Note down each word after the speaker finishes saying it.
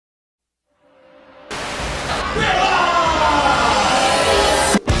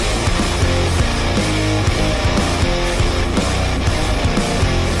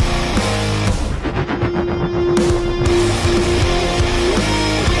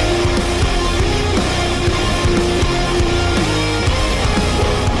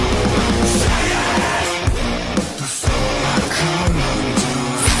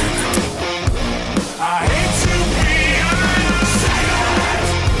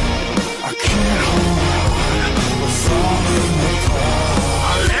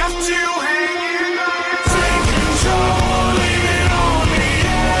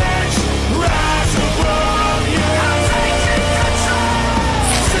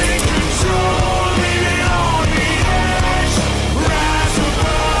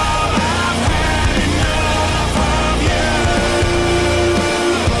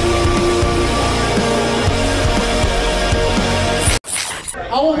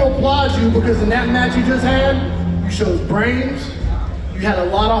to applaud you because in that match you just had, you showed brains, you had a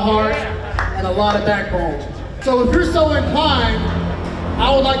lot of heart, and a lot of backbone. So if you're so inclined,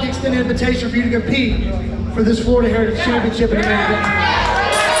 I would like to extend an invitation for you to compete for this Florida Heritage Championship in the main event tonight.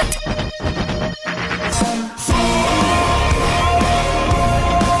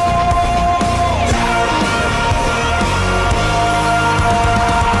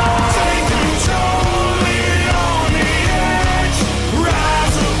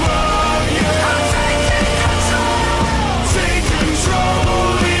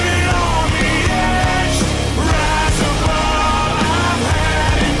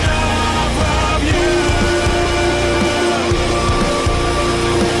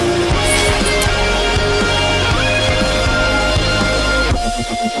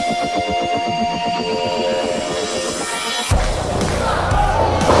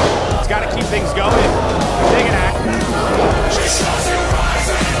 Things going. Big attack.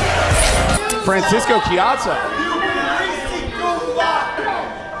 Francisco Chiazza.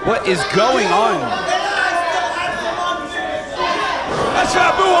 What is going on? That's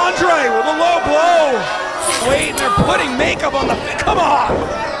Abu Andre with a low blow. Wait, and they're putting makeup on the. Come on!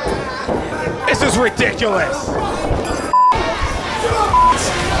 This is ridiculous.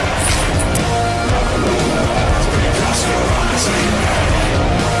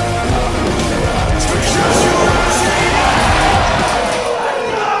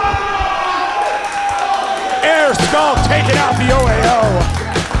 Air skull taking out the OAO.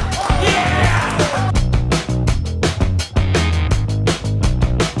 Yeah!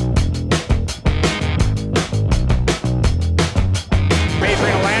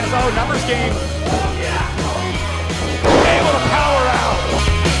 Adrian Alonso, numbers game. Able to power out.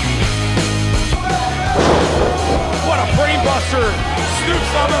 What a brain buster.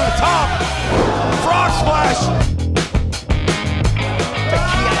 Snoops on the top. Frog splash.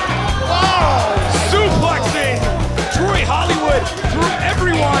 Suplexing Troy Hollywood through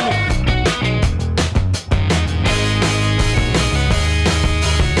everyone.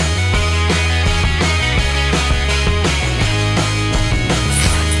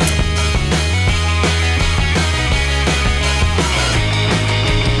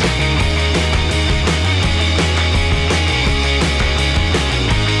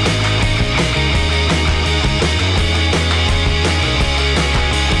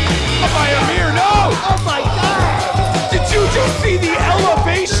 See the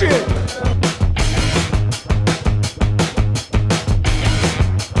elevation.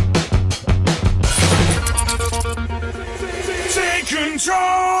 Take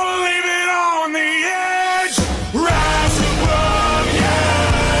control, leave it